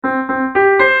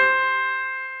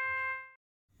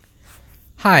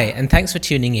Hi, and thanks for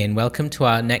tuning in. Welcome to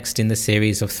our next in the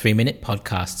series of 3-minute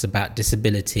podcasts about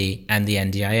disability and the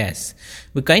NDIS.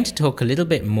 We're going to talk a little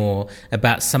bit more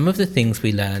about some of the things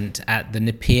we learned at the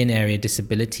Nepean Area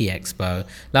Disability Expo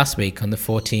last week on the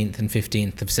 14th and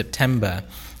 15th of September.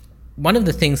 One of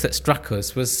the things that struck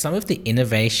us was some of the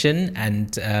innovation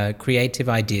and creative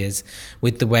ideas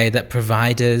with the way that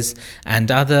providers and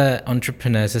other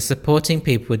entrepreneurs are supporting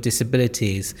people with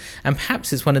disabilities. And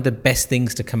perhaps it's one of the best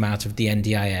things to come out of the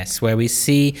NDIS, where we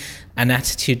see an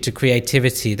attitude to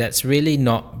creativity that's really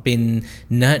not been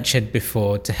nurtured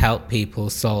before to help people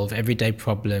solve everyday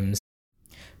problems.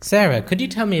 Sarah, could you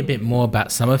tell me a bit more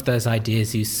about some of those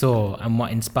ideas you saw and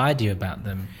what inspired you about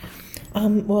them?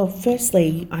 Well,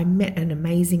 firstly, I met an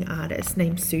amazing artist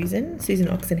named Susan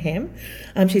Oxenham.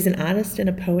 She's an artist and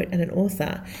a poet and an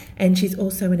author, and she's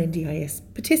also an NDIS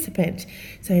participant.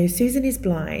 So Susan is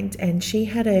blind, and she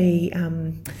had a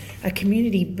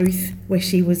community booth where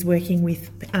she was working with,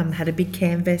 had a big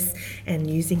canvas and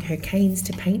using her canes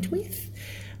to paint with.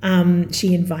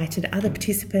 She invited other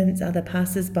participants, other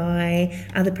passers-by,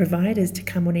 other providers to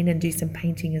come on in and do some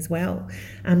painting as well.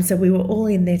 So we were all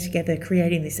in there together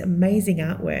creating this amazing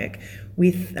artwork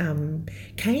with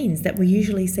canes that were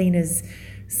usually seen as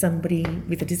somebody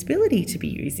with a disability to be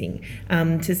using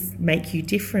to make you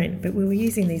different, but we were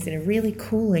using these in a really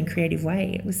cool and creative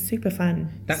way. It was super fun.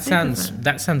 That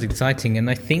sounds exciting, and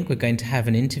I think we're going to have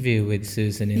an interview with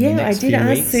Susan in the next few weeks. Yeah, I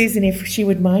did ask Susan if she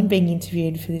would mind being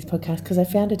interviewed for this podcast, because I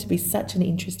found her to be such an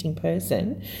interesting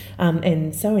person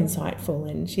and so insightful,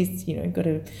 and she's got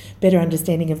a better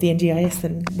understanding of the NDIS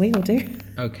than we all do.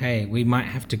 Okay, we might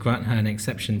have to grant her an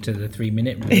exception to the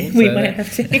 3-minute rule. We might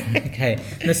have to. Okay,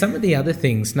 now some of the other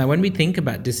things. Now, when we think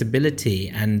about disability,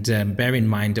 and bear in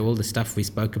mind all the stuff we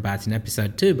spoke about in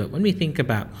episode 2, but when we think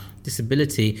about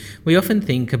disability, we often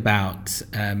think about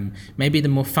maybe the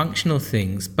more functional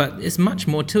things, but there's much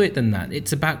more to it than that.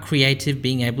 It's about creative,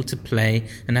 being able to play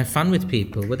and have fun with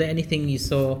people. Were there anything you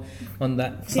saw on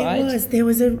that side? There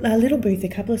was a little booth, a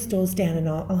couple of stalls down, and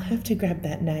I'll have to grab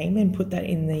that name and put that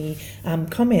in the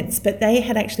comments, but they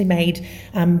had actually made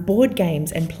board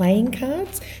games and playing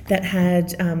cards that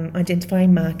had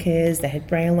identifying markers. They had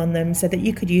braille on them so that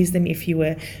you could use them if you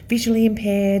were visually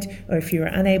impaired or if you were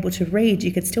unable to read.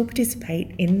 You could still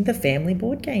participate in the family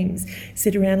board games,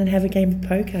 sit around and have a game of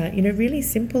poker. Really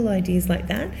simple ideas like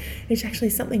that. It's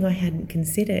actually something I hadn't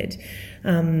considered.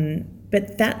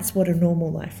 But that's what a normal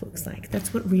life looks like.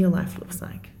 That's what real life looks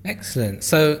like. Excellent.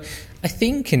 So I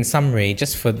think in summary,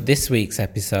 just for this week's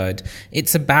episode,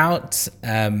 it's about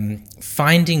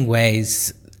finding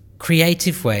ways,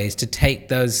 creative ways to take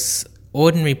those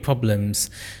ordinary problems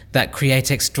that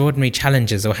create extraordinary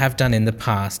challenges or have done in the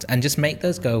past and just make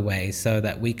those go away so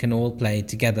that we can all play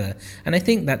together. And I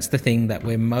think that's the thing that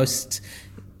we're most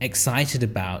excited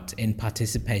about in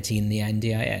participating in the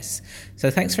NDIS. So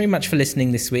thanks very much for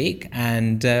listening this week,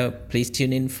 and please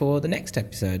tune in for the next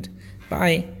episode.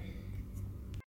 Bye.